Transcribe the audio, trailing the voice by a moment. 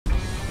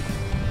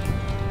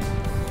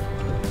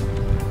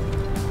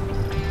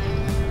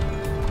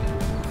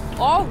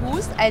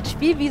Aarhus als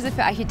Spielwiese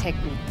für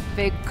Architekten.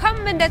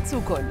 Willkommen in der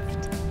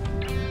Zukunft.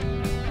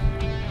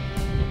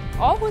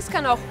 Aarhus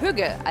kann auch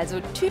Hygge, also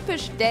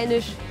typisch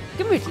dänisch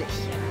gemütlich.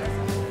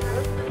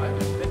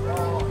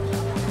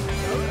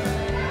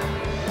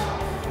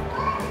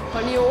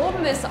 Von hier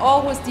oben ist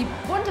Aarhus die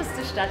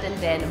bunteste Stadt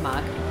in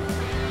Dänemark.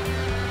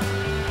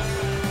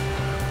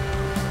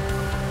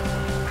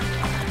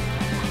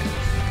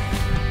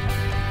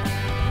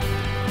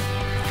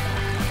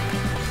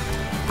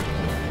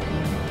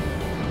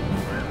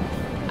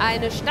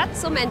 Eine Stadt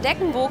zum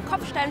Entdecken, wo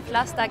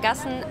Kopfsteinpflaster,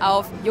 Gassen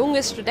auf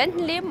junges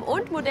Studentenleben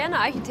und moderne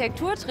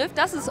Architektur trifft.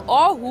 Das ist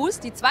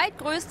Aarhus, die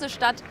zweitgrößte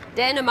Stadt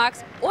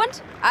Dänemarks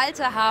und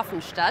alte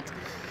Hafenstadt.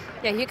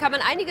 Ja, hier kann man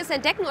einiges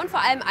entdecken und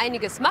vor allem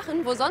einiges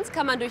machen. Wo sonst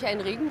kann man durch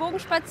einen Regenbogen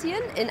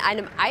spazieren, in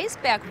einem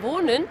Eisberg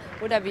wohnen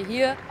oder wie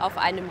hier auf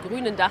einem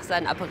grünen Dach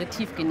sein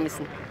Aperitif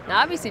genießen.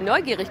 Na, habe ich Sie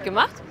neugierig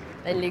gemacht?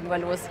 Dann legen wir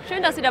los.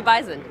 Schön, dass Sie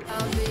dabei sind.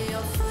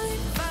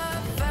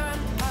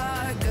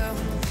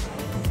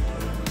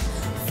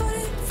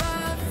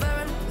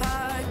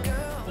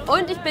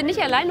 Und ich bin nicht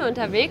alleine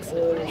unterwegs.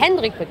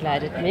 Hendrik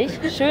begleitet mich.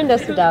 Schön,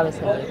 dass du da bist,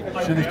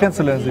 Hendrik. Schön, dich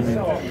kennenzulernen, Simin.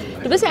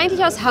 Du bist ja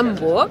eigentlich aus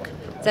Hamburg.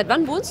 Seit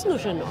wann wohnst du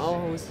schon in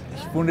Aarhus?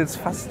 Ich wohne jetzt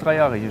fast 3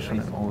 Jahre hier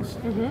schon in Aarhus.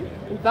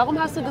 Und warum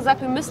hast du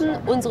gesagt, wir müssen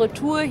unsere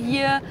Tour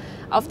hier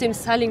auf dem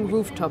Sulling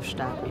Rooftop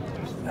starten?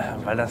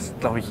 Weil das,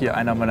 glaube ich, hier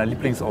einer meiner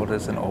Lieblingsorte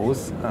ist in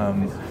Aarhus.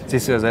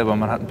 Siehst du ja selber,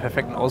 man hat einen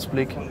perfekten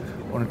Ausblick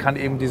und kann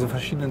eben diese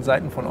verschiedenen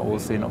Seiten von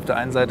Aarhus sehen. Auf der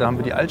einen Seite haben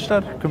wir die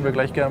Altstadt, können wir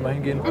gleich gerne mal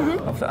hingehen.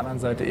 Auf der anderen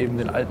Seite eben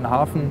den alten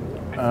Hafen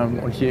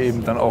und hier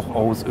eben dann auch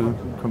Aarhus Ö.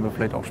 Können wir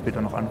vielleicht auch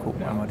später noch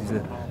angucken, einmal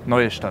diese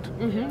neue Stadt.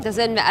 Das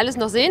werden wir alles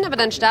noch sehen, aber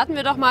dann starten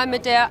wir doch mal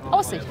mit der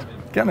Aussicht.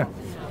 Gerne.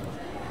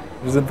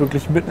 Wir sind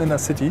wirklich mitten in der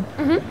City.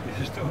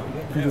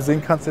 Wie du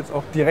sehen kannst, jetzt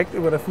auch direkt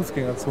über der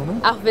Fußgängerzone.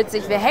 Ach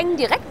witzig, wir hängen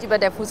direkt über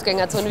der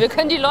Fußgängerzone. Wir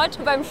können die Leute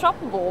beim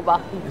Shoppen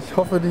beobachten. Ich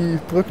hoffe, die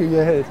Brücke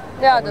hier hält.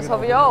 Ja, das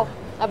hoffe ich auch.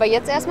 Aber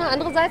jetzt erstmal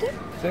andere Seite?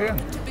 Sehr gerne.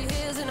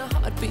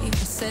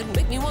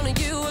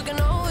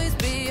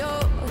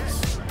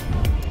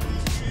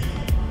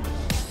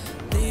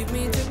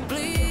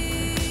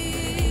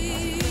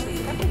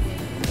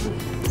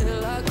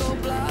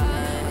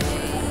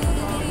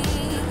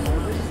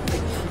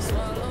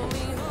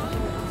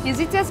 Hier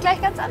sieht es jetzt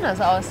gleich ganz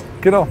anders aus.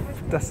 Genau,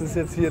 das ist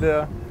jetzt hier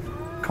der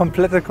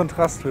komplette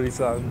Kontrast, würde ich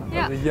sagen.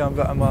 Ja. Also hier haben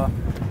wir einmal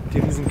die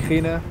riesen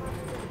Kräne,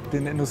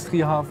 den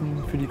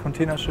Industriehafen für die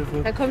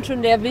Containerschiffe. Da kommt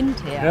schon der Wind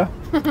her.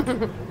 Ja.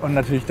 Und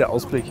natürlich der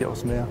Ausblick hier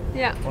aufs Meer.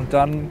 Ja. Und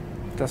dann,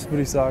 das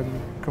würde ich sagen,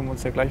 können wir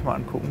uns ja gleich mal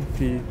angucken,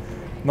 die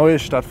neue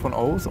Stadt von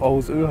Aarhus,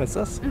 Aarhus Ö heißt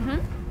das.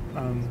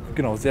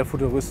 Genau, sehr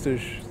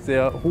futuristisch,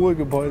 sehr hohe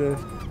Gebäude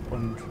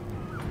und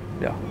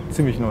ja,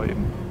 ziemlich neu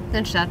eben.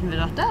 Dann starten wir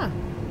doch da.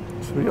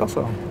 Das würde ich auch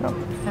sagen, ja.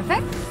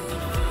 Perfekt.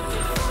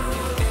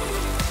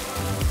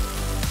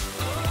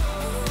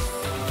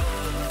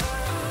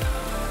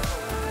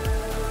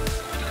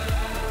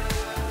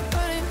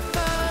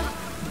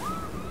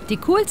 Die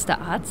coolste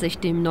Art, sich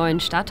dem neuen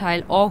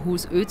Stadtteil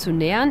Aarhus Ö zu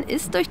nähern,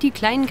 ist durch die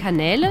kleinen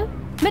Kanäle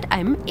mit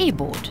einem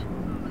E-Boot.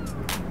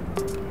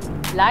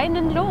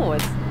 Leinen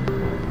los!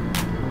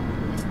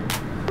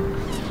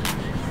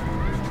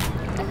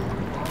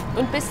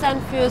 Und bist dann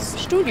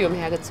fürs Studium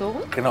hergezogen?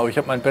 Genau, ich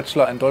habe meinen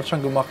Bachelor in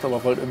Deutschland gemacht,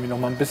 aber wollte irgendwie noch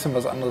mal ein bisschen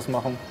was anderes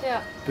machen. Ja.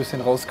 Ein bisschen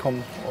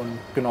rauskommen und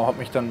genau, habe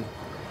mich dann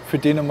für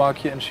Dänemark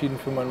hier entschieden,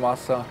 für meinen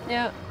Master.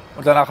 Ja.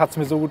 Und danach hat es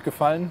mir so gut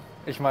gefallen.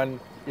 Ich meine,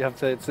 ihr habt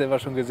es ja jetzt selber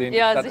schon gesehen,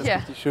 Ja, die Stadt sicher. ist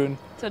richtig schön.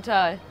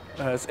 Total.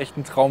 Ist echt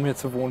ein Traum, hier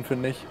zu wohnen,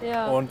 finde ich.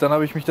 Ja. Und dann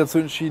habe ich mich dazu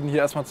entschieden,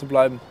 hier erstmal zu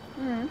bleiben.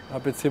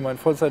 Habe jetzt hier meinen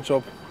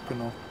Vollzeitjob,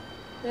 genau.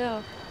 Ja.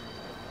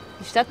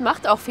 Die Stadt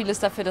macht auch vieles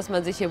dafür, dass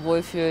man sich hier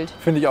wohlfühlt.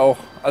 Finde ich auch.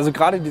 Also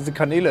gerade diese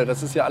Kanäle,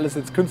 das ist ja alles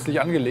jetzt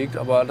künstlich angelegt,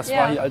 aber das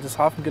war hier altes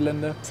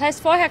Hafengelände. Das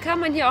heißt, vorher kam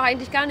man hier auch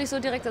eigentlich gar nicht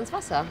so direkt ans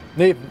Wasser.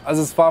 Nee,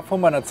 also es war vor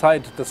meiner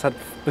Zeit. Das hat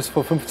bis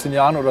vor 15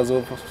 Jahren oder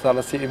so sah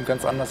das hier eben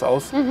ganz anders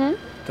aus.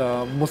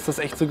 Da muss das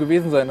echt so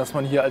gewesen sein, dass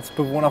man hier als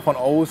Bewohner von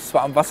Aarhus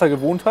zwar am Wasser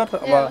gewohnt hat,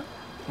 aber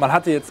man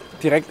hatte jetzt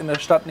direkt in der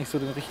Stadt nicht so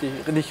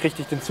nicht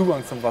richtig den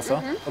Zugang zum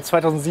Wasser. Und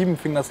 2007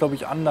 fing das, glaube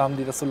ich, an, da haben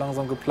die das so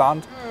langsam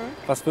geplant.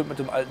 Was wird mit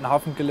dem alten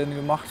Hafengelände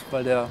gemacht,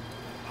 weil der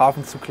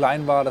Hafen zu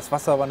klein war, das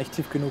Wasser war nicht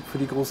tief genug für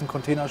die großen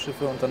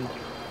Containerschiffe und dann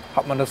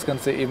hat man das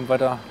Ganze eben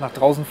weiter nach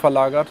draußen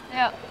verlagert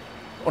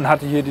und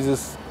hatte hier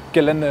dieses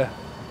Gelände,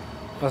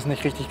 was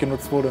nicht richtig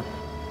genutzt wurde.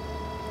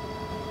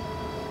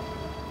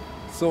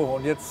 So,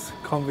 und jetzt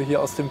kommen wir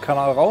hier aus dem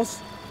Kanal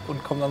raus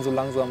und kommen dann so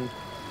langsam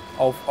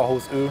auf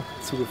Aarhus Ö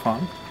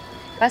zugefahren.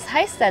 Was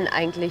heißt denn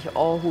eigentlich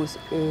Aarhus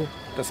Ö?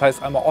 Das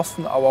heißt einmal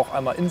Osten, aber auch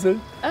einmal Insel.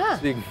 Ah.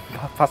 Deswegen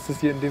passt es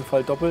hier in dem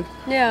Fall doppelt.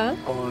 Ja.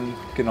 Und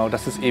genau,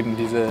 das ist eben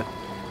diese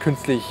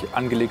künstlich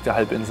angelegte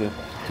Halbinsel,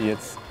 die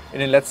jetzt in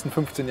den letzten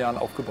 15 Jahren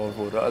aufgebaut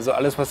wurde. Also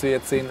alles, was wir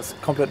jetzt sehen,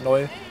 ist komplett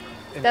neu.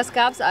 Das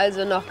gab es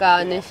also noch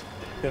gar nicht.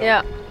 Genau.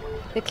 Ja.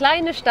 Eine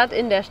kleine Stadt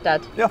in der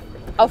Stadt. Ja.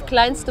 Auf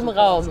kleinstem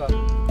Raum.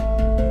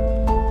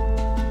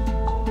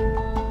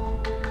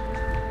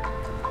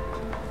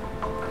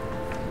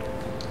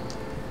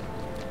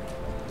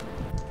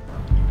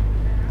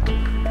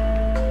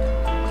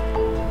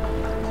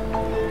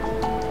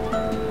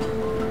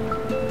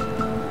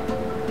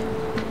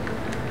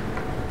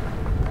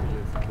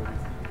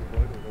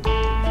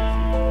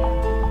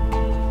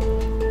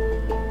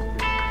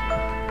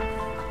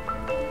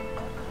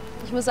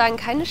 muss sagen,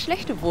 keine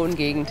schlechte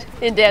Wohngegend,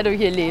 in der du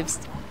hier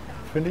lebst.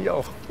 Finde ich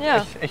auch.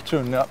 Ja. Echt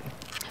schön, ja.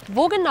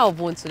 Wo genau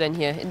wohnst du denn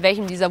hier? In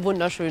welchem dieser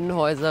wunderschönen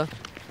Häuser?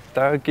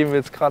 Da gehen wir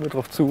jetzt gerade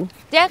drauf zu.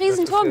 Der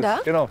Riesenturm da?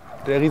 Genau,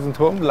 der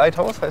Riesenturm.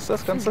 Lighthouse heißt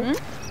das Ganze.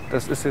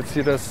 Das ist jetzt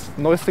hier das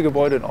neueste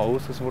Gebäude in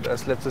Aarhus. Das wurde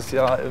erst letztes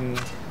Jahr im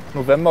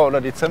November oder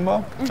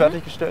Dezember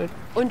fertiggestellt.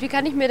 Und wie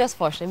kann ich mir das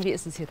vorstellen? Wie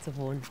ist es hier zu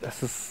wohnen?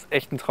 Das ist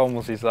echt ein Traum,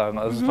 muss ich sagen.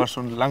 Also es war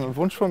schon lange ein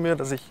Wunsch von mir,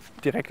 dass ich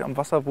direkt am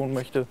Wasser wohnen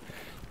möchte.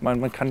 Ich meine,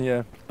 man kann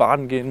hier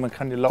baden gehen, man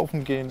kann hier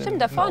laufen gehen.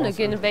 Stimmt, da vorne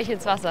gehen welche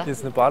ins Wasser. Hier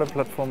ist eine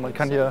Badeplattform, man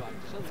kann hier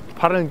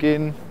paddeln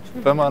gehen,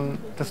 wenn man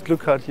das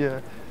Glück hat,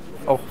 hier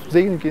auch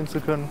segeln gehen zu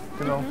können.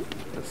 Genau,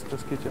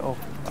 das geht ja auch.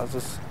 Also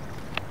es ist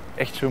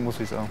echt schön, muss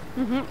ich sagen.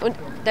 Und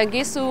dann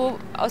gehst du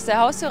aus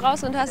der Haustür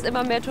raus und hast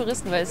immer mehr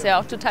Touristen, weil es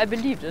ja auch total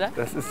beliebt, oder?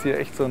 Das ist hier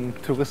echt so ein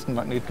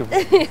Touristenmagnet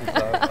geworden, muss ich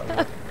sagen.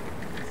 Also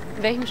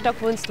In welchem Stock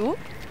wohnst du?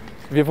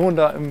 wir wohnen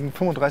da im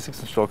 35.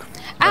 Stock,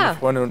 meine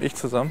Freundin und ich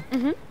zusammen.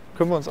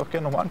 Können wir uns auch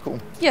gerne noch mal angucken.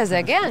 Ja,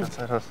 sehr gern. Wenn du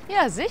Zeit hast.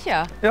 Ja,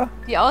 sicher. Ja,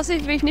 Die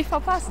Aussicht will ich nicht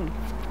verpassen.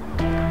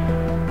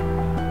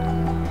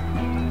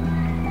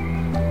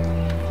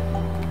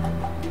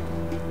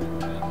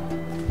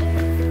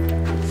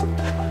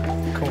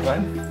 komm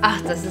rein.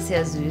 Ach, das ist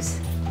ja süß.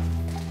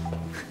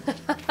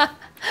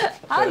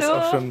 Da ist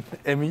auch schon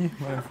Emmy,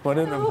 meine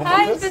Freundin, im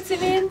Hi, Homeoffice. ich bin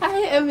Celine.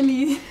 Hi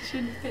Emily,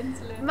 schön dich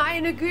kennenzulernen.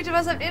 Meine Güte,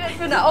 was habt ihr denn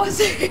für eine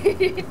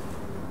Aussicht?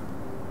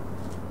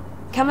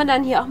 Kann man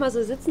dann hier auch mal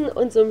so sitzen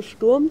und so im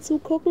Sturm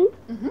zugucken?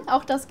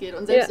 Auch das geht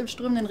und selbst Ja. im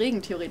strömenden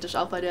Regen theoretisch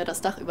auch, weil du ja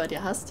das Dach über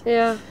dir hast.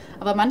 Ja.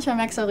 Aber manchmal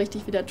merkst du auch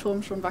richtig, wie der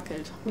Turm schon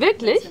wackelt.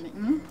 Wirklich?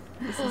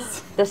 Das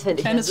ist Das fände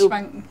ich, kleines ja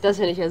Schwanken. das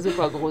find ich ja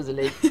super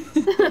gruselig.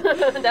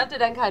 Da habt ihr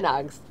dann keine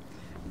Angst.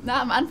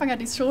 Na, am Anfang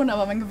hatte ich es schon,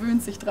 aber man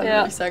gewöhnt sich dran, Ja.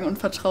 würde ich sagen, und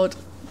vertraut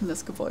in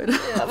das Gebäude.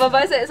 Ja, aber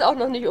weiß, er ist auch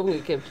noch nicht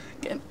umgekippt.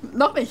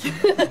 Noch nicht.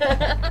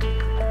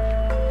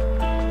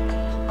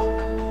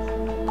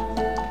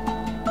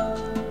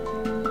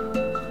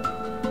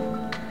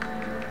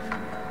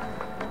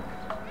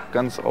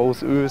 Ganz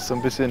aus Ös, so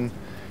ein bisschen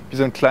wie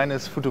so ein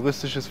kleines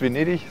futuristisches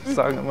Venedig, das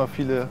sagen immer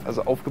viele,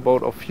 also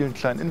aufgebaut auf vielen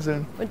kleinen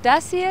Inseln. Und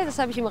das hier, das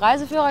habe ich im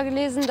Reiseführer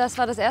gelesen, das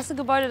war das erste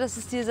Gebäude, das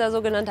ist dieser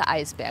sogenannte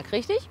Eisberg,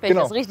 richtig? Wenn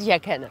Genau. ich das richtig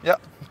erkenne. Ja,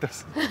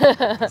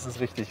 das ist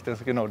richtig.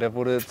 Genau, der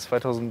wurde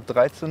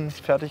 2013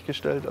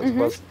 fertiggestellt, also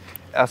war das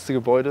erste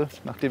Gebäude,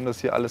 nachdem das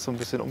hier alles so ein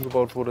bisschen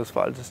umgebaut wurde. Das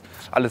war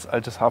alles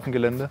altes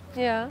Hafengelände.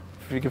 Ja.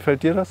 Wie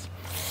gefällt dir das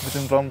mit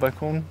dem blauen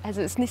Balkon?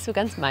 Also ist nicht so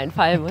ganz mein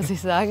Fall, muss ich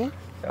sagen.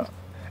 Ja,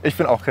 ich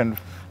bin auch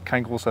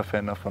kein großer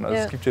Fan davon. Also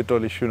Ja. es gibt hier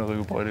deutlich schönere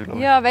Gebäude, glaube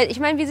ich. Ja, weil ich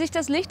meine, wie sich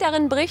das Licht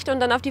darin bricht und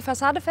dann auf die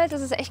Fassade fällt,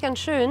 das ist echt ganz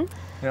schön.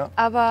 Ja.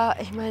 Aber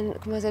ich meine,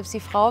 guck mal, selbst die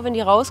Frau, wenn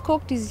die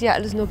rausguckt, die sieht ja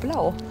alles nur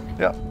blau.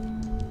 Ja.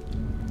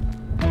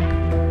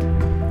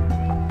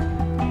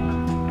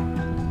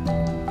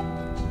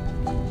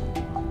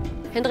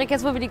 Hendrik,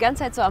 jetzt wo wir die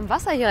ganze Zeit so am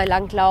Wasser hier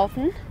lang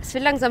laufen, es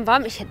wird langsam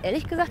warm. Ich hätte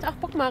ehrlich gesagt auch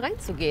Bock, mal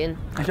reinzugehen.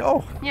 Ich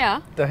auch.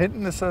 Ja, Da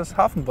hinten ist das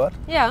Hafenbad.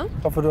 ja.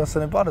 Ich hoffe, du hast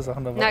deine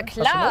Badesachen dabei. Na Hast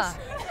du klar. das?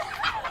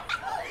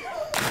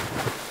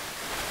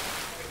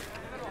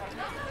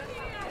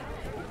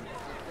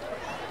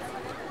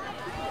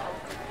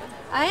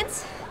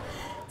 Eins,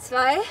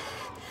 zwei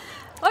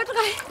und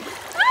drei.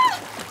 Ah!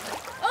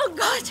 Oh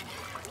Gott!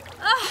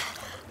 Ah!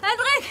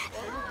 Hendrik!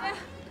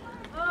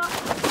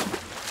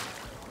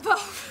 Oh. Boah,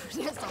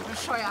 der ist doch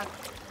bescheuert.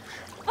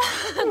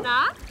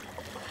 Na?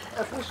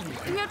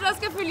 Ich habe das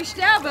Gefühl, ich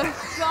sterbe.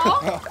 Du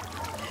auch?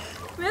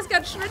 Mir ist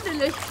ganz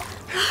schwindelig.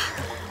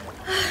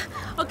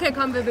 Okay,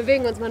 komm, wir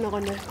bewegen uns mal eine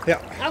Runde. Ja,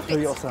 Auf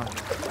würde ich geht's. auch sagen.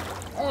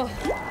 Oh.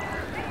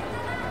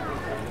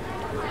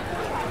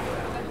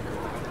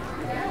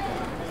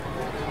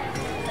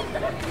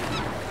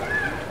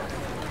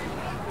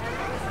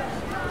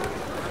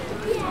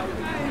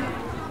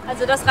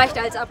 Also das reicht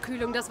als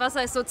Abkühlung. Das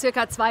Wasser ist so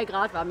circa 2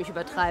 Grad warm, ich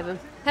übertreibe.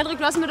 Hendrik,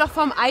 du hast mir doch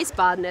vom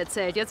Eisbaden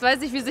erzählt. Jetzt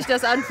weiß ich, wie sich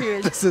das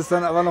anfühlt. Das ist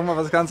dann aber noch mal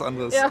was ganz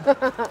anderes. Ja.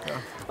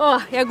 Oh,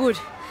 ja gut.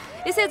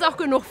 Ist jetzt auch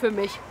genug für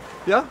mich.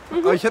 Ja?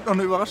 Aber ich hätte noch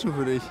eine Überraschung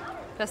für dich.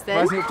 Was Ich denn?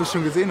 weiß nicht, ob du es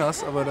schon gesehen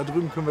hast, aber da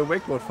drüben können wir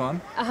Wakeboard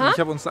fahren. Aha. Und ich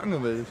habe uns da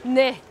angemeldet.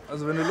 Nee.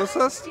 Also wenn du Lust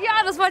hast,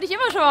 Ja, das wollte ich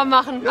immer schon mal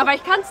machen. Aber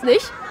ich kann's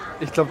nicht.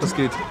 ich glaube, das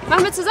geht.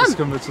 Machen wir Das zusammen.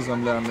 können wir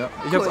zusammen lernen, ja.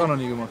 Ich habe es Cool. auch noch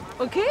nie gemacht.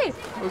 Okay,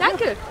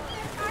 danke.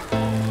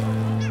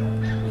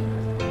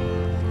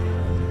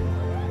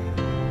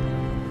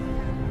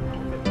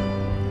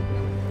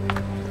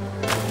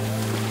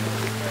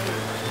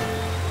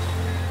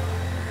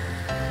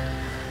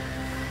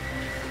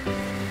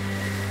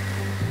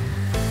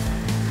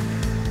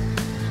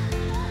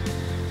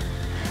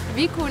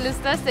 Wie cool ist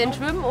das denn?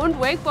 Schwimmen und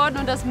Wakeboarden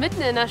und das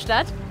mitten in der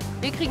Stadt.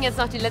 Wir kriegen jetzt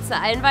noch die letzte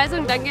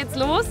Einweisung, dann geht's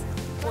los.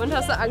 Und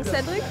hast du Angst,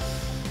 Hendrik?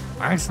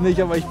 Angst nicht,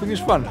 aber ich bin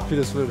gespannt, wie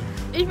das wird.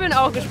 Ich bin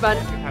auch gespannt.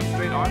 You have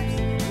straight arms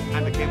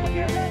and the cable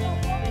here,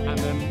 and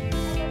then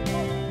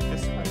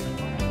this way.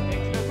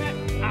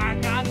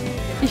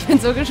 Ich bin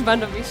so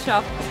gespannt, ob ich es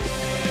schaffe.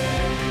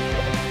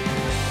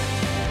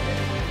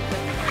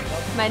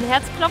 Mein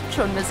Herz klopft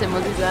schon ein bisschen,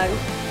 muss ich sagen.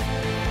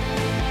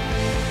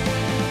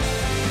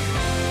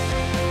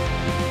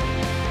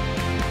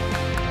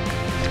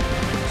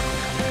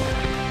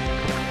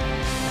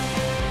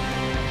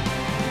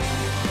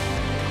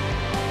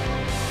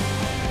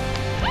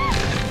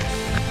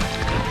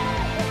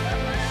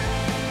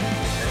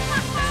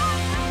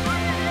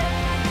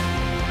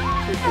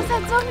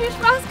 so viel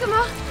Spaß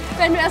gemacht.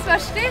 Wenn du erstmal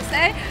stehst,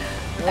 ey.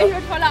 Ich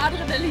bin voller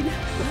Adrenalin.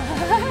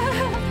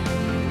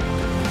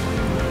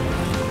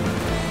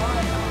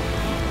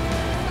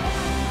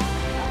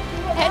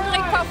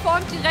 Hendrik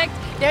performt direkt.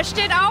 Der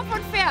steht auf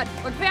und fährt.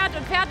 Und fährt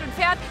und fährt und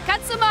fährt.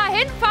 Kannst du mal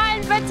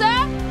hinfallen, bitte?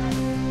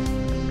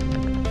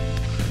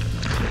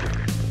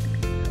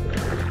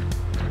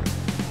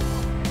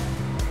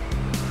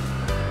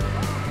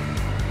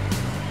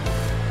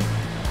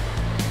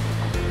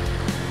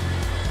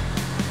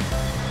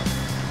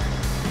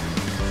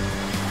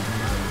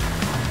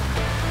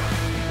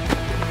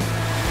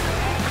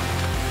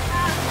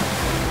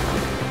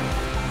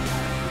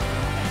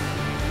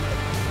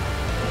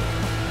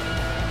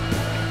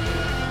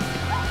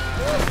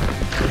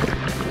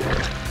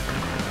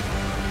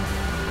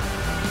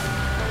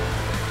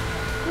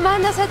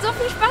 Mann, das hat so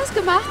viel Spaß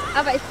gemacht,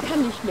 aber ich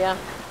kann nicht mehr.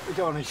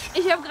 Ich auch nicht.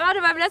 Ich habe gerade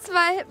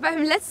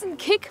beim letzten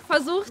Kick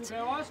versucht,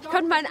 ich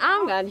konnte meinen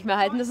Arm gar nicht mehr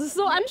halten. Das ist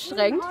so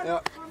anstrengend.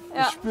 Ja.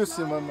 Ja. Ich spür's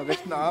hier in meinem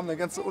rechten Arm, der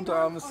ganze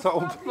Unterarm ist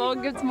taub.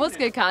 Morgen gibt es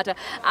Muskelkater.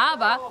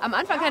 Aber am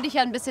Anfang hatte ich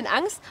ja ein bisschen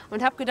Angst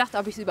und habe gedacht,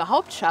 ob ich es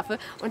überhaupt schaffe.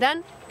 Und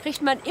dann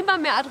kriegt man immer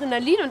mehr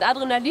Adrenalin und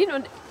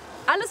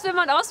alles will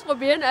man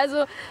ausprobieren.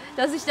 Also,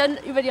 dass ich dann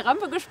über die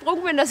Rampe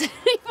gesprungen bin, das hätte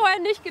ich vorher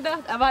nicht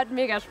gedacht. Aber hat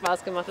mega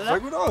Spaß gemacht, oder? Sah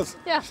gut aus.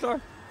 Ja.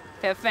 Stark.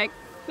 Perfekt.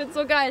 Ich bin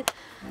so geil.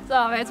 So,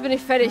 aber jetzt bin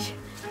ich fertig.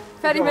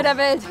 Fertig mit der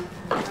Welt.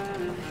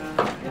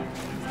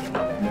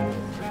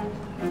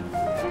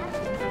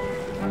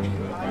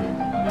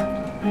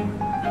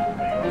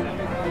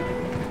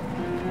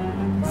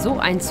 So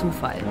ein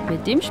Zufall.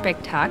 Mit dem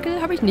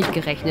Spektakel habe ich nicht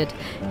gerechnet.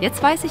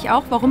 Jetzt weiß ich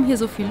auch, warum hier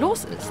so viel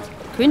los ist.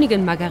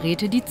 Königin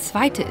Margarete II.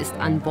 Ist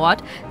an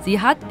Bord. Sie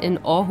hat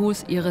in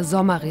Aarhus ihre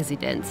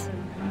Sommerresidenz.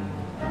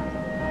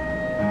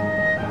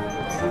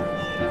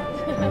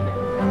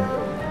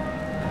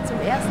 Zum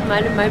ersten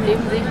Mal in meinem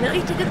Leben sehe ich eine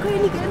richtige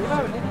Königin.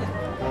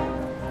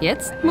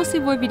 Jetzt muss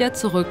sie wohl wieder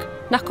zurück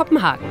nach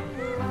Kopenhagen.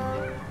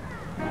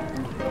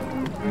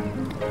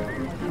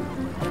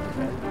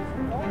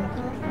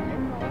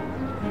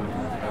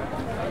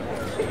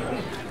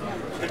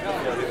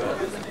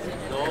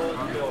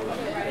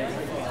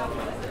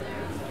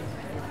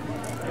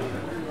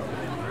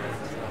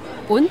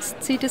 Uns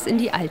zieht es in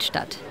die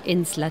Altstadt,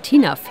 ins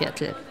Latiner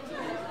Viertel.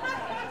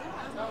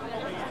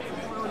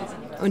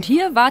 Und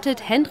hier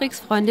wartet Hendriks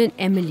Freundin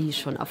Emily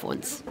schon auf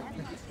uns.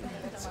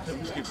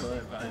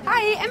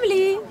 Hi,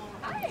 Emily!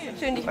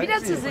 Schön, dich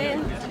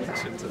wiederzusehen.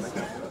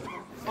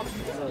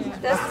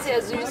 Das ist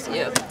ja süß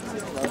hier.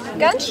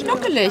 Ganz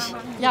schnuckelig.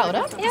 Ja,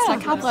 oder? Das La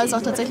Capra ist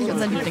auch tatsächlich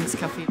unser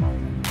Lieblingscafé.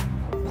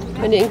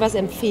 Können dir irgendwas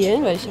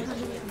empfehlen? Weil ich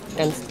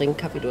ganz dringend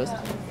Kaffeedurst.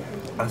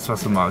 Alles,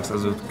 was du magst.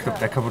 Also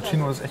der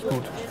Cappuccino ist echt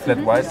gut.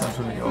 Flat White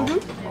natürlich auch.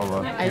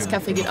 Aber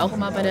Eiskaffee geht auch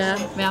immer bei der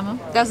Wärme.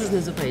 Das ist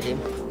eine super Idee.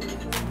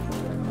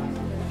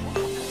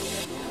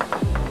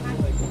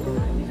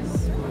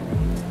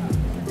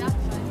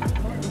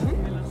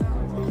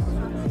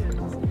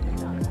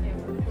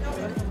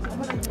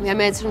 Wir haben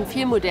ja jetzt schon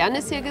viel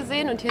Modernes hier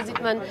gesehen und hier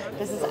sieht man,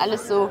 das ist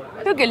alles so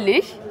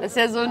hügelig. Das ist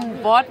ja so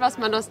ein Wort, was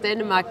man aus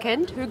Dänemark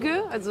kennt,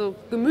 Hügge, also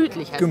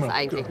gemütlich heißt es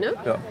eigentlich, ne?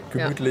 Ja,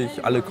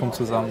 gemütlich, alle kommen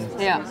zusammen,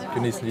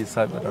 genießen die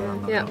Zeit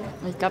miteinander. Ja.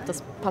 Ich glaube,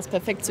 das passt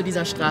perfekt zu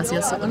dieser Straße.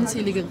 Hier hast du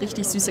unzählige,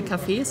 richtig süße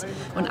Cafés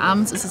und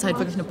abends ist es halt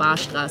wirklich eine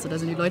Barstraße. Da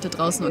sind die Leute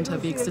draußen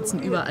unterwegs,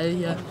 sitzen überall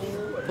hier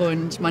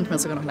und manchmal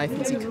sogar noch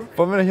Live-Musik.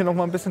 Wollen wir hier noch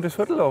mal ein bisschen durchs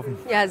Viertel laufen?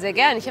 Ja, sehr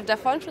gern. Ich habe da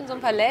vorhin schon so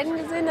ein paar Läden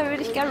gesehen, da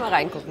würde ich gerne mal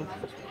reingucken.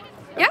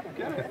 Ja?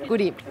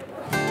 Guti.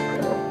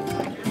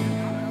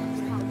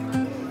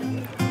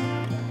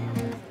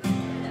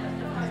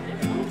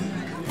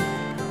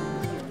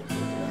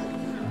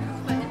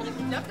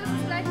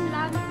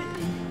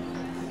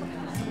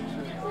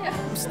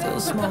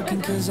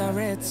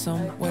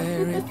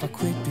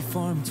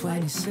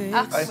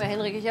 Ach, guck mal,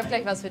 Henrik, ich habe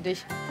gleich was für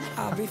dich.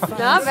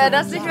 Na, wäre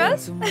das nicht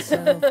was?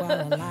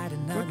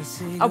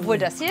 Obwohl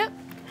das hier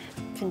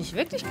finde ich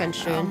wirklich ganz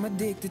schön.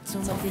 Das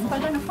ist auf jeden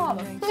Fall deine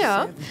Farbe.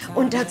 Ja,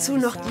 und dazu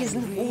noch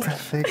diesen Hut.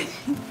 Perfekt.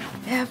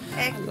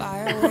 Perfekt.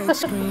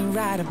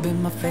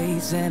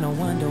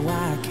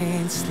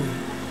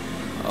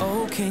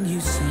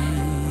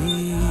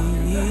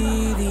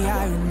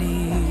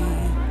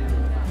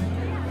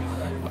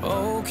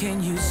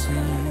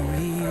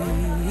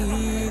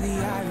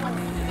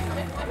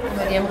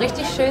 Die haben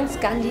richtig schön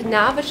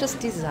skandinavisches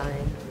Design.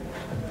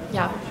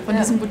 Ja, von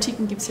diesen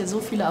Boutiquen gibt es hier so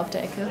viele auf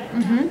der Ecke.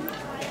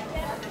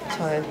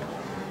 Toll.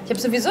 Ich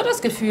habe sowieso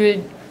das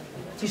Gefühl,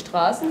 die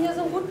Straßen hier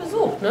sind gut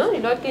besucht, ne? Die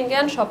Leute gehen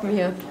gern shoppen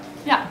hier.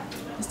 Ja,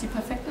 das ist die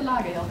perfekte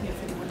Lage auch hier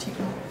für die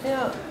Boutiquen.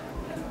 Ja.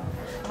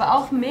 Aber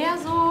auch mehr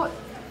so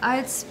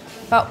als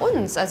bei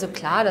uns. Also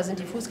klar, da sind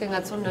die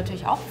Fußgängerzonen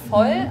natürlich auch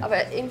voll,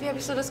 aber irgendwie habe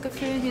ich so das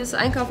Gefühl, hier ist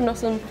Einkaufen noch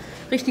so ein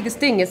richtiges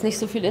Ding. Jetzt nicht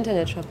so viel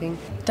Internetshopping.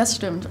 Das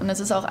stimmt. Und es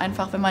ist auch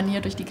einfach, wenn man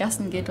hier durch die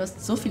Gassen geht, du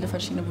hast so viele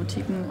verschiedene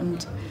Boutiquen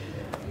und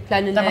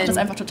Kleine da macht Läden. es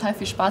einfach total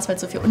viel Spaß, weil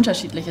es so viel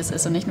Unterschiedliches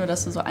ist und nicht nur,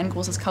 dass du so ein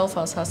großes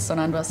Kaufhaus hast,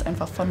 sondern du hast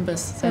einfach von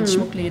bis, sei es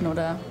Schmuckläden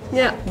oder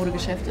Ja.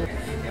 Modegeschäfte.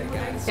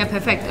 Ja,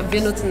 perfekt.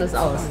 Wir nutzen das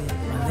aus.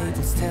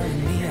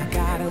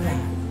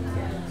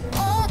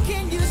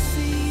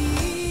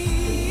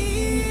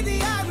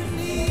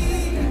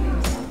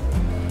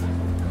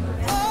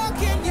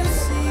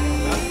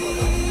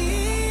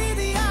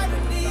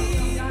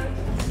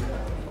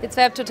 Ihr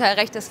zwei habt total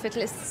recht, das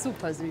Viertel ist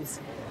super süß.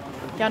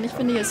 Ja, und ich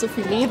finde, hier ist so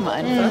viel Leben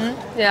einfach.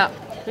 Ja,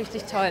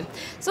 richtig toll.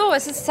 So,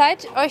 es ist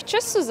Zeit, euch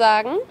Tschüss zu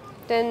sagen,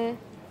 denn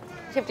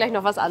ich habe gleich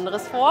noch was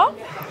anderes vor.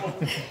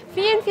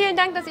 Vielen, vielen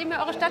Dank, dass ihr mir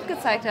eure Stadt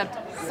gezeigt habt.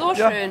 So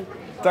schön.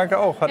 Danke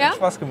auch, hat echt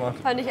Spaß gemacht.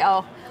 Fand ich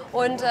auch.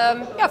 Und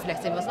ja,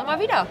 vielleicht sehen wir uns noch mal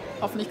wieder.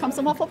 Hoffentlich kommst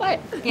du mal vorbei.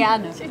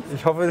 Gerne.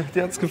 Ich hoffe,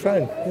 dir hat es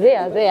gefallen.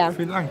 Sehr, sehr.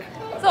 Vielen Dank.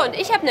 So, und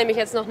ich habe nämlich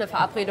jetzt noch eine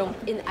Verabredung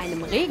in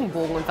einem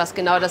Regenbogen. Und was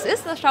genau das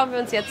ist, das schauen wir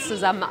uns jetzt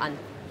zusammen an.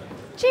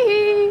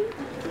 Tschüss.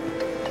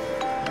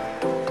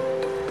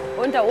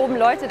 Und da oben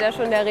leuchtet ja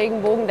schon der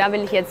Regenbogen, da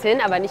will ich jetzt hin,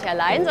 aber nicht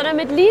allein, sondern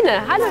mit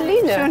Line. Hallo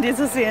Line. Schön, dich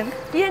zu sehen.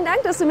 Vielen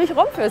Dank, dass du mich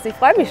rumführst, ich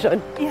freue mich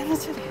schon. Ja,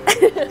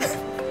 natürlich.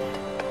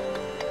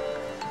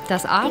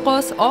 Das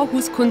ARoS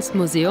Aarhus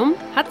Kunstmuseum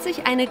hat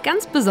sich eine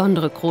ganz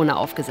besondere Krone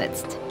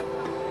aufgesetzt.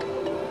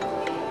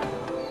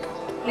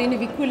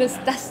 Line, wie cool ist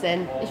das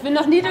denn? Ich bin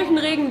noch nie durch den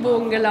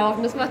Regenbogen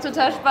gelaufen, das macht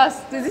total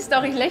Spaß. Du siehst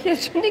doch, ich lächle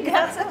schon die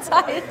ganze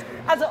Zeit.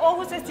 Also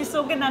Aarhus ist die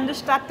sogenannte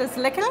Stadt des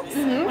Lächelns.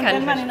 Und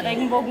wenn man in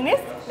Regenbogen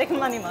ist, lächelt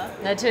man immer.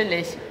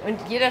 Natürlich. Und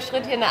jeder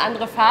Schritt hier eine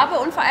andere Farbe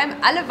und vor allem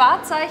alle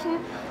Wahrzeichen,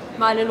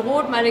 mal in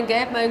Rot, mal in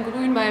Gelb, mal in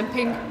Grün, mal in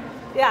Pink.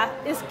 Ja,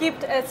 es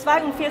gibt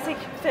 42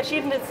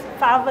 verschiedene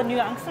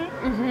Farbennuancen.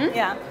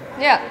 Ja.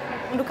 Ja.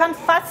 Und du kannst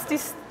fast die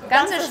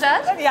Ganze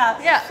Stadt? Ja,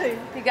 schön.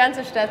 Die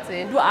ganze Stadt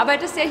sehen. Du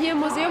arbeitest ja hier im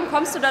Museum.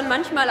 Kommst du dann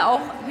manchmal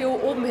auch hier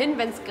oben hin,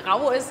 wenn es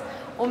grau ist,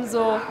 um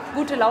so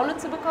gute Laune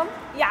zu bekommen?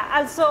 Ja,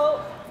 also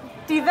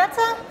die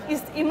Wetter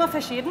ist immer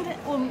verschieden.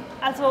 Und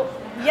also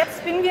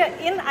jetzt sind wir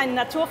in ein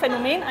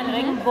Naturphänomen, ein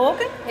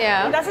Regenbogen.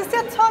 Ja. Und das ist ja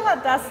toll,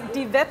 dass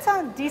die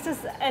Wetter dieses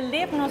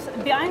Erlebnis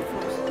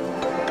beeinflusst.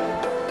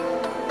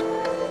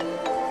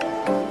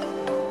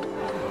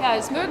 Ja,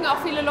 es mögen auch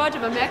viele Leute.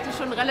 Man merkt es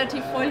schon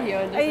relativ voll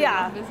hier. Und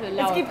Ja, ein bisschen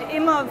laut. es gibt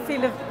immer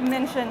viele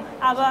Menschen,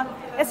 aber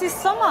es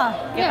ist Sommer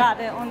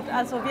gerade und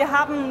also wir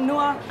haben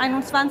nur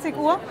 21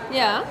 Uhr.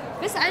 Ja,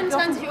 bis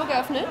 21 Uhr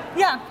geöffnet.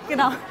 Ja,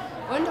 genau.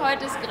 Und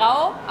heute ist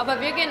grau,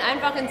 aber wir gehen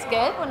einfach ins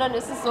Gelb und dann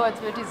ist es so,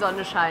 als würde die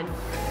Sonne scheinen.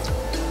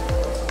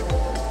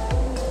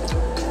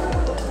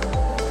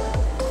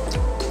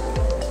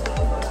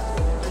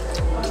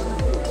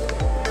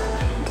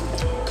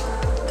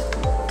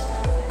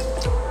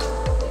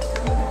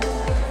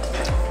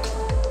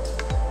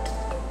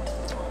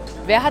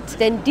 Wer hat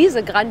denn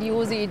diese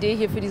grandiose Idee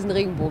hier für diesen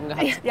Regenbogen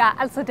gehabt? Ja,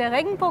 also der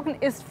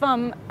Regenbogen ist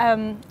vom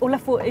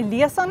Olafur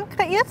Eliasson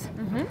kreiert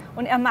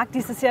und er mag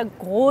diese sehr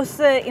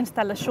große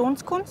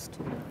Installationskunst.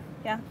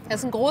 Ja. Das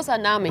ist ein großer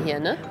Name hier,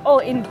 ne? Oh,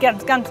 in der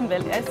ganzen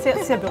Welt. Er ist sehr,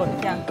 sehr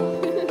berühmt, ja.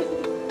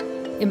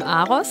 Im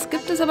ARoS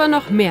gibt es aber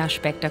noch mehr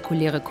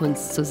spektakuläre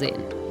Kunst zu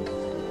sehen.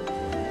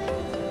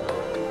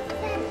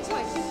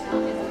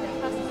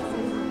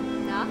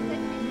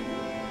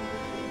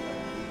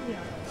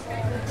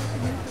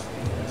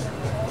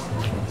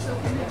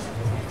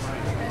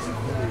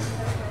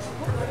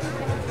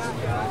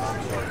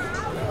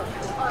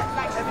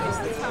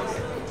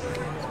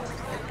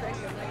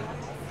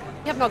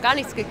 Ich habe noch gar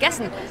nichts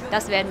gegessen.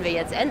 Das werden wir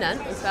jetzt ändern.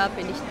 Und zwar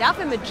bin ich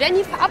dafür mit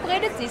Jenny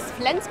verabredet. Sie ist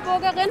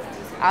Flensburgerin,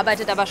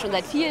 arbeitet aber schon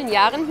seit vielen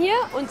Jahren hier.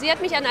 Und sie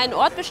hat mich an einen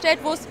Ort bestellt,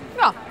 wo es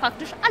ja,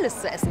 praktisch alles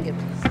zu essen gibt.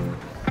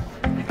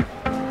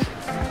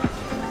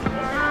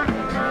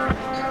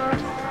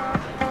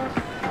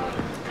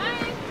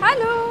 Hi.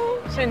 Hallo.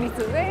 Schön, dich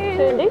zu sehen.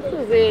 Schön, dich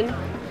zu sehen.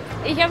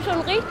 Ich habe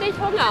schon richtig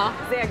Hunger.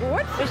 Sehr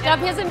gut. Ich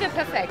glaube, hier sind wir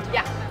perfekt.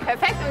 Ja,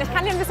 perfekt. Und ich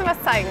kann dir ein bisschen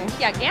was zeigen.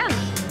 Ja, gern.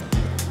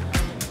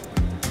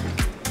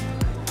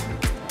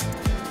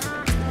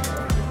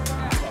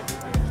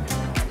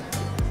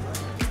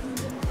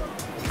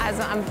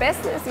 Also am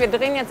besten ist, wir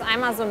drehen jetzt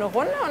einmal so eine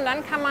Runde und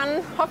dann kann man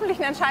hoffentlich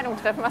eine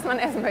Entscheidung treffen, was man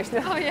essen möchte.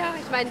 Oh ja,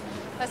 ich meine,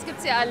 was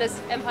gibt's hier alles?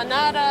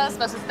 Empanadas,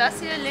 was ist das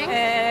hier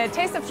links?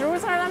 Taste of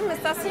Jerusalem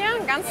ist das hier.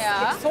 Ganz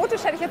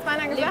exotisch, hätte ich jetzt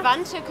beinahe gesagt.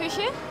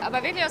 Levante-Küche,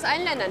 aber wirklich aus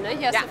allen Ländern, ne?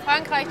 Hier hast du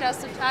Frankreich, da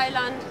hast du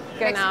Thailand,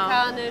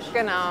 Mexikanisch.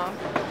 Genau.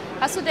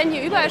 Hast du denn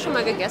hier überall schon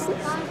mal gegessen?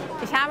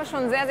 Ich habe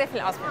schon sehr, sehr viel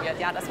ausprobiert,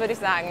 ja, das würde ich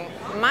sagen.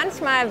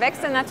 Manchmal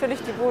wechseln natürlich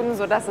die Buden,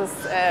 sodass es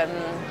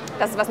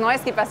was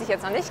Neues gibt, was ich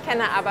jetzt noch nicht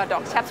kenne, aber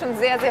doch, ich habe schon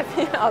sehr, sehr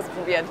viel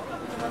ausprobiert.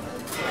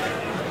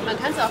 Man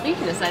kann es auch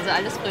riechen, ist also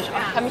alles frisch. Oh,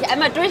 ich kann mich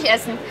einmal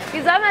durchessen. Wie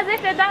soll man sich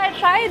denn da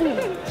entscheiden?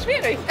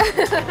 Schwierig.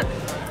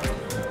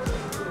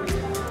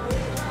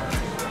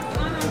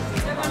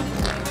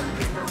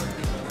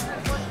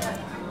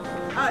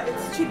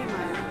 It's Chili.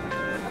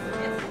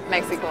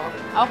 Mexiko.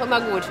 Auch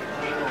immer gut.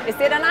 Ist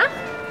dir danach?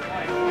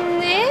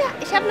 Nee,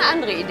 ich habe eine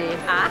andere Idee.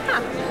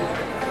 Aha.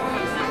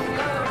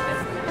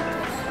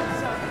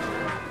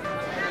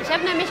 Ich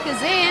habe nämlich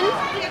gesehen,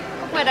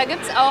 guck mal, da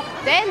gibt es auch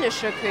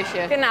dänische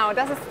Küche. Genau,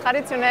 das ist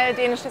traditionell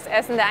dänisches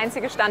Essen, der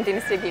einzige Stand, den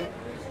es hier gibt.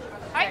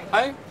 Hi.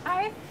 Hi.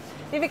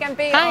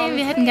 Hi,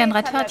 wir hätten gern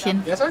 3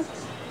 Törtchen.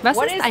 Was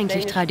ist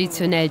eigentlich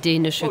traditionell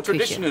dänische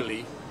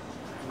Küche?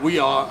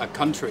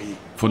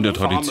 Von der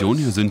Tradition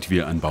her sind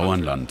wir ein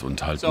Bauernland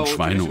und halten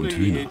Schweine und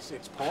Hühner.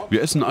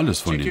 Wir essen alles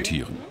von den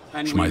Tieren,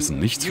 schmeißen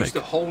nichts weg.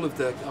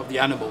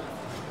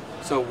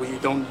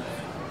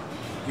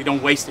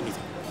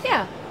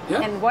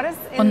 Ja.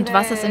 Und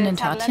was ist in den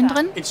Törtchen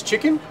drin?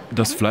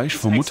 Das Fleisch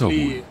vom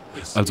Mutterhuhn,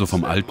 also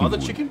vom alten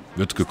Huhn,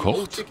 wird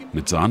gekocht,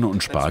 mit Sahne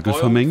und Spargel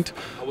vermengt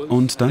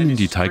und dann in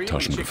die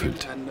Teigtaschen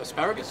gefüllt.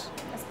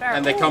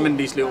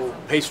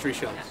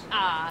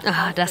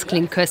 Ah, das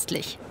klingt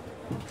köstlich.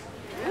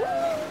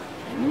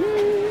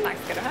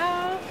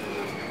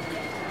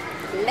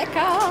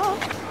 Lecker.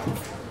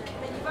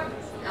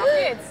 Auf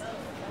geht's.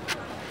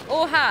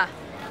 Oha.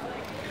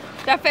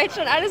 Da fällt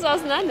schon alles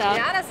auseinander.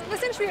 Ja, das ist ein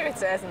bisschen schwierig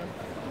zu essen.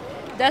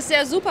 Das ist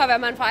ja super,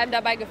 wenn man vor allem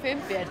dabei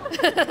gefilmt wird.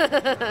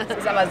 Das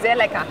ist aber sehr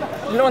lecker.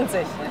 Lohnt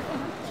sich.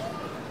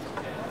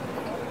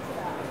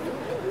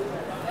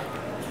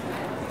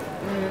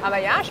 Aber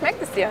ja,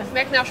 schmeckt es dir?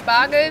 Schmeckt nach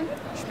Spargel,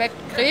 schmeckt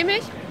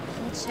cremig.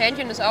 Das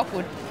Hähnchen ist auch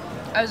gut.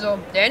 Also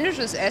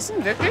dänisches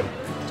Essen, wirklich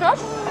top.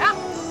 Ja.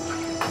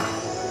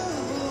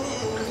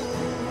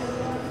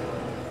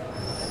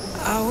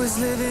 I was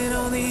living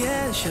on the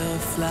edge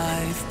of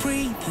life,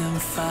 breathing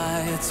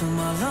fire till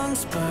my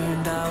lungs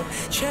burned out,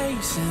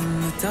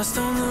 chasing the dust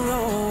on the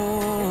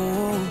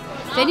road.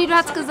 Jenny, du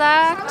hast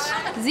gesagt,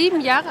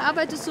 7 Jahre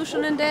arbeitest du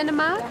schon in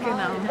Dänemark?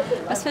 Genau.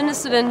 Was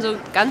findest du denn so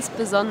ganz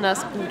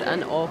besonders gut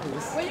an Aarhus?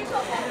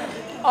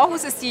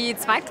 Aarhus ist die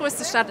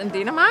zweitgrößte Stadt in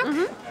Dänemark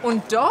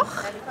und doch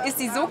ist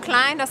sie so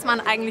klein, dass man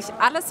eigentlich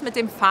alles mit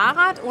dem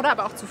Fahrrad oder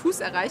aber auch zu Fuß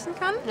erreichen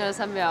kann. Ja,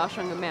 das haben wir ja auch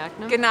schon gemerkt.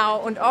 Ne? Genau,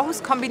 und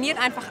Aarhus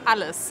kombiniert einfach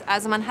alles.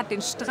 Also man hat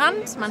den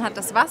Strand, man hat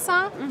das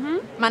Wasser,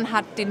 man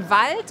hat den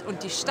Wald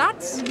und die Stadt.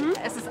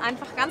 Es ist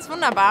einfach ganz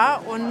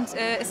wunderbar und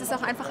es ist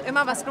auch einfach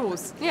immer was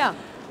los. Ja.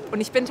 Und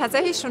ich bin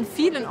tatsächlich schon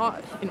viel in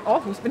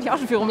Aarhus, bin ich auch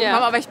schon viel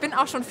rumgekommen, aber ich bin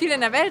auch schon viel in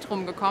der Welt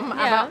rumgekommen.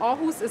 Ja. Aber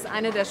Aarhus ist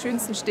eine der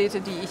schönsten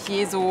Städte, die ich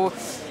je so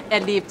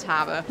erlebt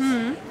habe.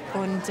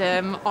 Und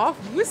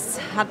Aarhus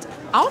hat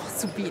auch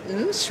zu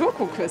bieten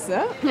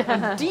Schokoküsse.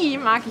 Und die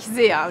mag ich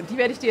sehr. Und die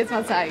werde ich dir jetzt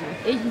mal zeigen.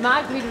 Ich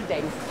mag, wie du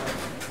denkst.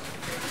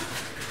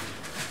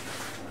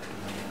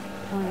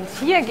 Und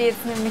hier geht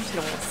es nämlich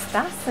los.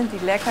 Das sind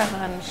die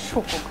leckeren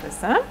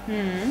Schokoküsse.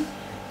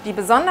 Die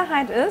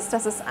Besonderheit ist,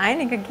 dass es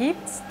einige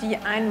gibt, die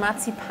einen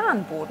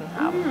Marzipanboden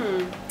haben.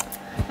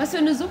 Was für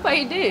eine super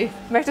Idee.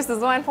 Möchtest du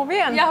so einen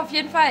probieren? Ja, auf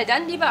jeden Fall.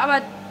 Dann lieber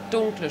aber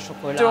dunkle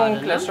Schokolade.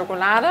 Dunkle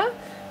Schokolade.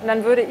 Und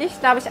dann würde ich,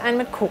 glaube ich, einen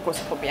mit Kokos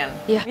probieren.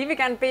 Ja. Wie vi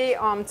kan bede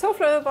om 2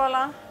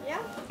 flødeboller,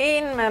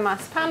 en med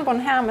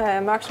marcipanbund her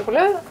med mørk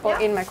chokolade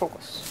og en med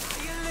kokos.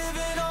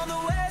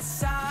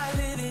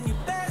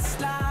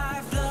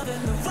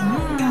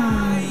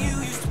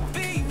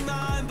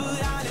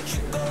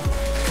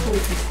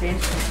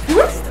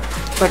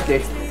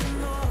 Wirklich.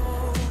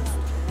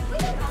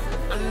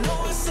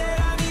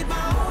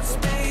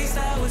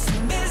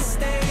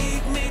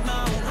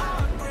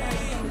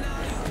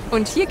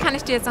 Und hier kann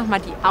ich dir jetzt noch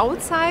mal die Au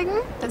zeigen.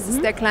 Das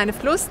ist der kleine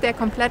Fluss, der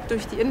komplett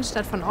durch die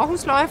Innenstadt von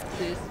Aarhus läuft.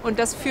 Und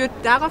das führt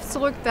darauf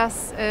zurück,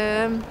 dass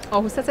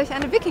Aarhus tatsächlich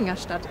eine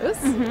Wikingerstadt ist.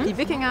 Die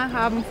Wikinger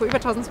haben vor über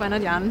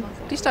 1200 Jahren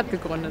die Stadt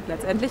gegründet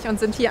letztendlich und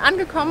sind hier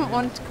angekommen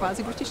und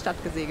quasi durch die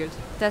Stadt gesegelt.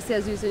 Das ist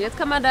ja süß. Und jetzt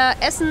kann man da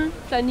essen,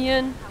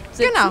 planieren,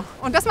 sitzen. Genau,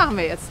 und das machen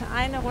wir jetzt.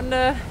 Eine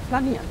Runde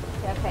planieren.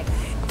 Perfekt.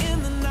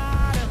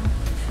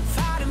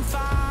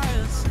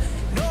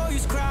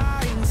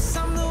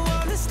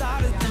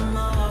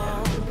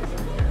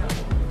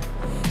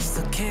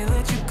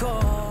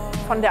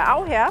 Von der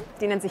Au her,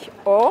 die nennt sich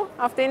O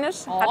auf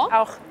Dänisch, O, hat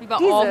auch wie bei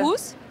diese,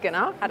 Aarhus?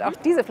 Genau, hat auch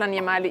diese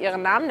Flaniermeile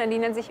ihren Namen, denn die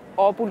nennt sich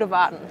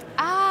Boulevarden.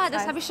 Ah,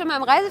 das habe ich schon mal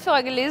im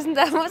Reiseführer gelesen.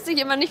 Da wusste ich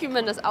immer nicht, wie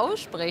man das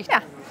ausspricht. Ja,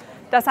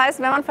 das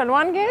heißt, wenn man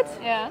verloren geht,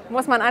 Ja.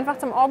 muss man einfach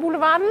zum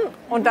Boulevarden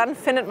und dann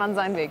findet man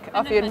seinen Weg,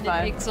 auf jeden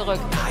Fall. Den Weg zurück.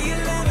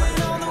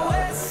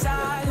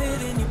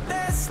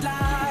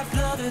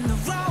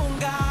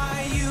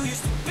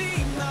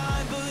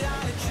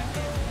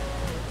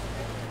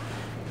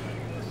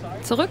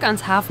 Zurück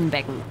ans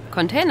Hafenbecken.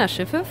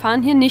 Containerschiffe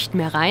fahren hier nicht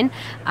mehr rein.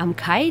 Am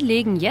Kai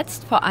legen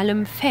jetzt vor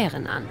allem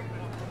Fähren an.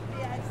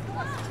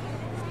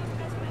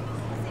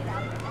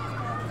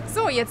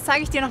 So, jetzt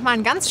zeige ich dir noch mal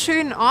einen ganz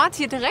schönen Ort,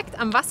 hier direkt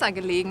am Wasser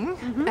gelegen.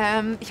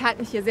 Ich halte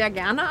mich hier sehr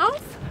gerne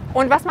auf.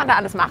 Und was man da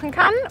alles machen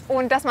kann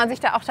und dass man sich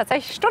da auch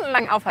tatsächlich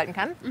stundenlang aufhalten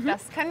kann,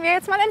 das können wir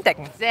jetzt mal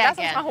entdecken. Sehr Lass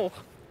uns gern. mal hoch.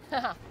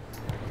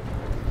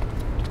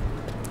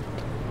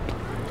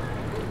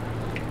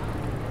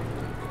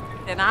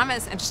 Der Name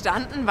ist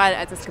entstanden, weil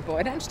als das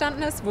Gebäude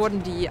entstanden ist,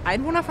 wurden die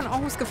Einwohner von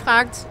Aarhus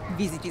gefragt,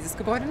 wie sie dieses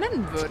Gebäude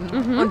nennen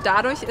würden. Und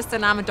dadurch ist der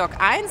Name Dock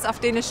 1 auf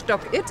Dänisch Dock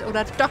It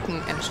oder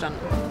Docken entstanden.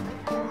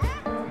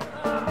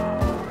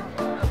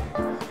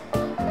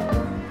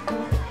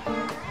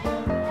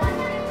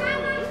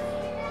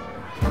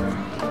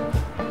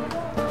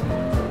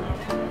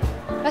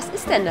 Was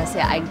ist denn das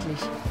hier eigentlich?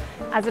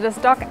 Also das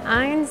Dock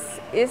 1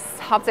 ist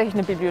hauptsächlich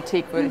eine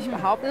Bibliothek, würde ich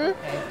behaupten.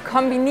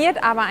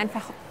 Kombiniert aber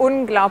einfach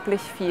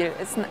unglaublich viel.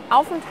 Ist ein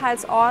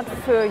Aufenthaltsort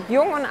für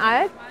Jung und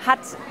Alt, hat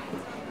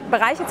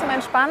Bereiche zum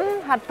Entspannen,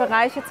 hat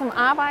Bereiche zum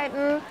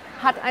Arbeiten,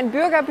 hat ein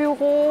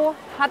Bürgerbüro,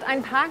 hat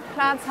einen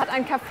Parkplatz, hat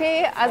ein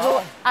Café,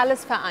 also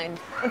alles vereint.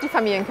 Und die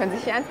Familien können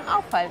sich hier einfach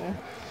aufhalten.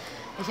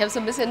 Ich habe so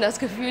ein bisschen das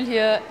Gefühl,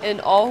 hier in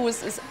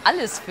Aarhus ist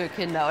alles für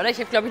Kinder, oder? Ich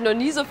habe, glaube ich, noch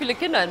nie so viele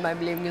Kinder in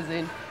meinem Leben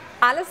gesehen.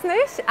 Alles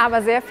nicht,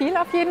 aber sehr viel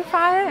auf jeden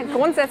Fall.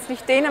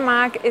 Grundsätzlich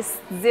Dänemark ist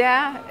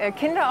sehr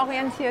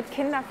kinderorientiert,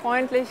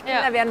 kinderfreundlich.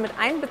 Kinder werden mit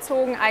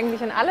einbezogen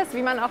eigentlich in alles,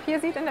 wie man auch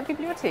hier sieht in der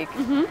Bibliothek.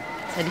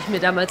 Das hätte ich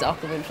mir damals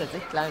auch gewünscht, als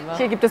ich klein war.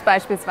 Hier gibt es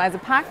beispielsweise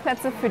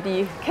Parkplätze für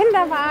die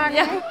Kinderwagen.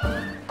 Ja.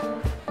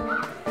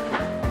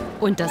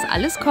 Und das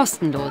alles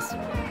kostenlos,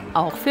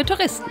 auch für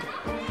Touristen.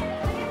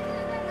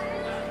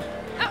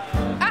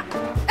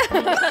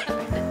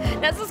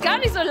 Das ist gar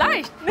nicht so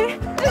leicht. Nee.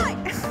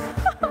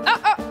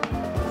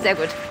 Sehr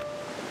gut.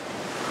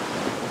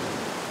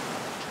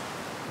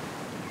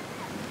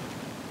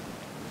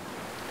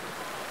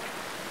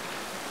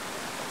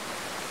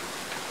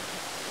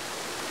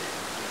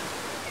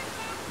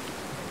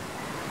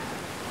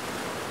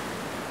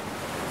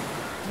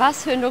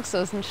 Was für ein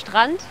Luxus, ein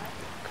Strand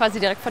quasi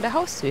direkt vor der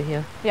Haustür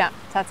hier. Ja,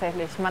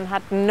 tatsächlich. Man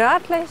hat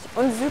nördlich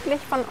und südlich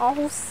von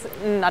Aarhus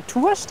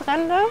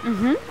Naturstrände.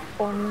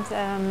 Und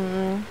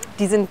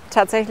die sind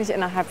tatsächlich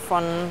innerhalb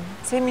von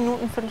 10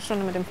 Minuten,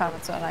 Viertelstunde mit dem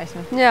Fahrrad zu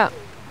erreichen. Ja,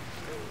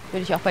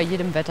 würde ich auch bei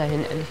jedem Wetter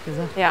hin, ehrlich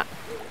gesagt. Ja.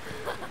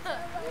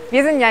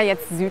 Wir sind ja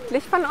jetzt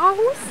südlich von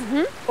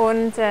Aarhus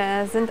und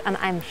sind an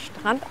einem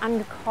Strand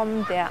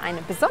angekommen, der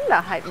eine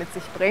Besonderheit mit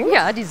sich bringt.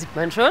 Ja, die sieht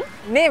man schon.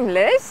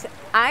 Nämlich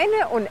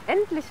eine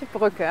unendliche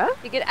Brücke.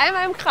 Die geht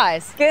einmal im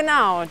Kreis.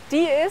 Genau,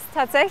 die ist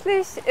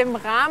tatsächlich im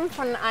Rahmen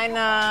von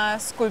einer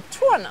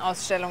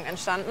Skulpturenausstellung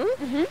entstanden.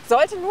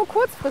 Sollte nur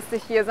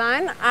kurzfristig hier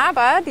sein,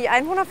 aber die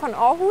Einwohner von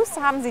Aarhus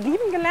haben sie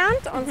lieben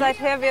gelernt und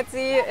seither wird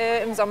sie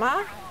im Sommer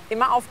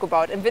immer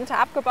aufgebaut. Im Winter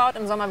abgebaut,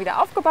 im Sommer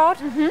wieder aufgebaut,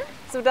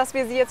 sodass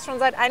wir sie jetzt schon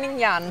seit einigen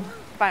Jahren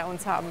bei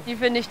uns haben. Die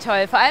finde ich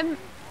toll. Vor allem,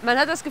 man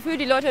hat das Gefühl,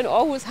 die Leute in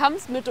Aarhus haben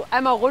es mit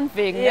einmal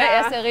Rundwegen. Ja. Ne?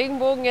 Erst der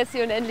Regenbogen, jetzt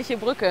die unendliche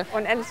Brücke.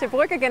 Unendliche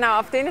Brücke, genau.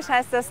 Auf Dänisch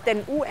heißt das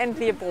den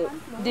uendlige Bro.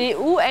 Die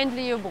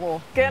unendliche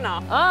Bro. Genau.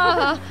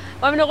 Aha.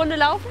 Wollen wir eine Runde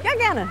laufen? Ja,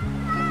 gerne.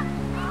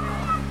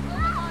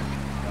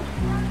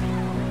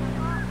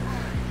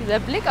 Dieser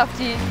Blick auf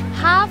die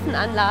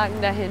Hafenanlagen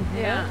da hinten.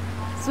 Ja. Ne?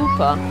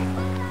 Super.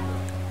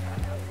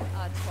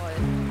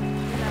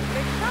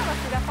 Was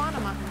sie da vorne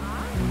machen.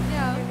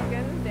 Ja.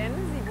 Denn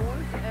sie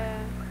wohnt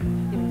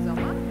im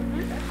Sommer.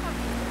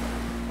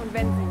 Und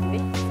wenn sie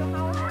nicht zu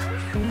Hause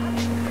ist,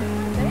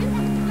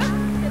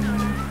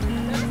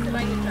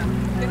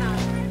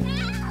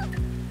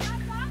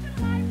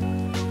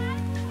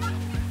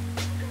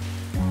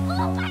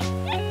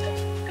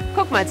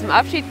 Guck mal, zum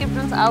Abschied gibt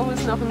uns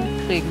Aarhus noch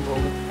einen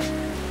Regenbogen.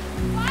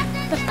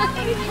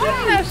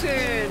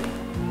 Wunderschön.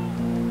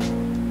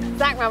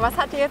 Sag mal, was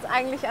hat dir jetzt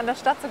eigentlich an der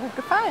Stadt so gut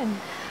gefallen?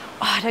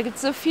 Oh, da gibt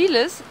es so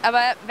vieles,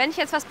 aber wenn ich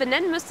jetzt was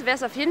benennen müsste, wäre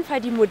es auf jeden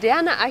Fall die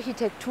moderne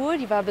Architektur.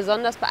 Die war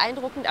besonders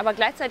beeindruckend, aber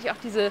gleichzeitig auch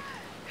diese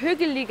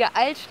hügelige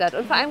Altstadt.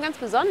 Und vor allem ganz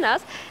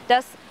besonders,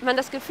 dass man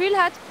das Gefühl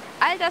hat,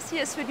 all das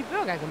hier ist für die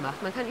Bürger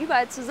gemacht. Man kann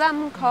überall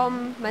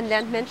zusammenkommen, man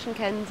lernt Menschen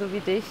kennen, so wie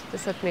dich.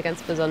 Das hat mir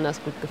ganz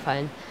besonders gut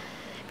gefallen.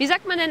 Wie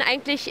sagt man denn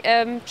eigentlich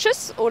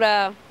Tschüss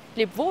oder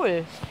Leb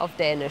wohl auf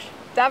Dänisch?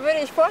 Da würde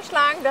ich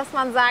vorschlagen, dass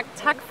man sagt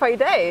Tack for i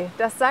dag.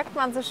 Das sagt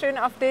man so schön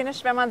auf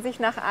Dänisch, wenn man sich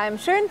nach einem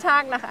schönen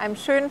Tag, nach einem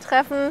schönen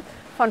Treffen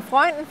von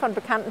Freunden, von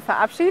Bekannten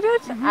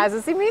verabschiedet.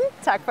 Also Simin,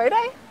 Tack for i dag.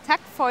 Tack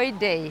for i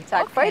dag.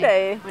 Tack for i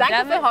dag.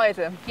 Danke für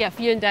heute. Ja,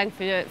 vielen Dank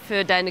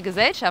für deine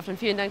Gesellschaft und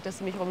vielen Dank, dass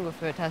du mich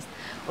rumgeführt hast.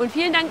 Und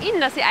vielen Dank Ihnen,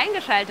 dass Sie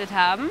eingeschaltet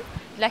haben.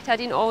 Vielleicht hat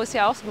Ihnen Aarhus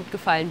ja auch so gut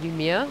gefallen wie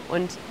mir.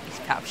 Und ich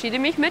verabschiede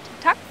mich mit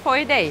Tack for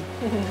i dag.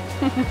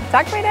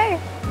 Tack for i dag.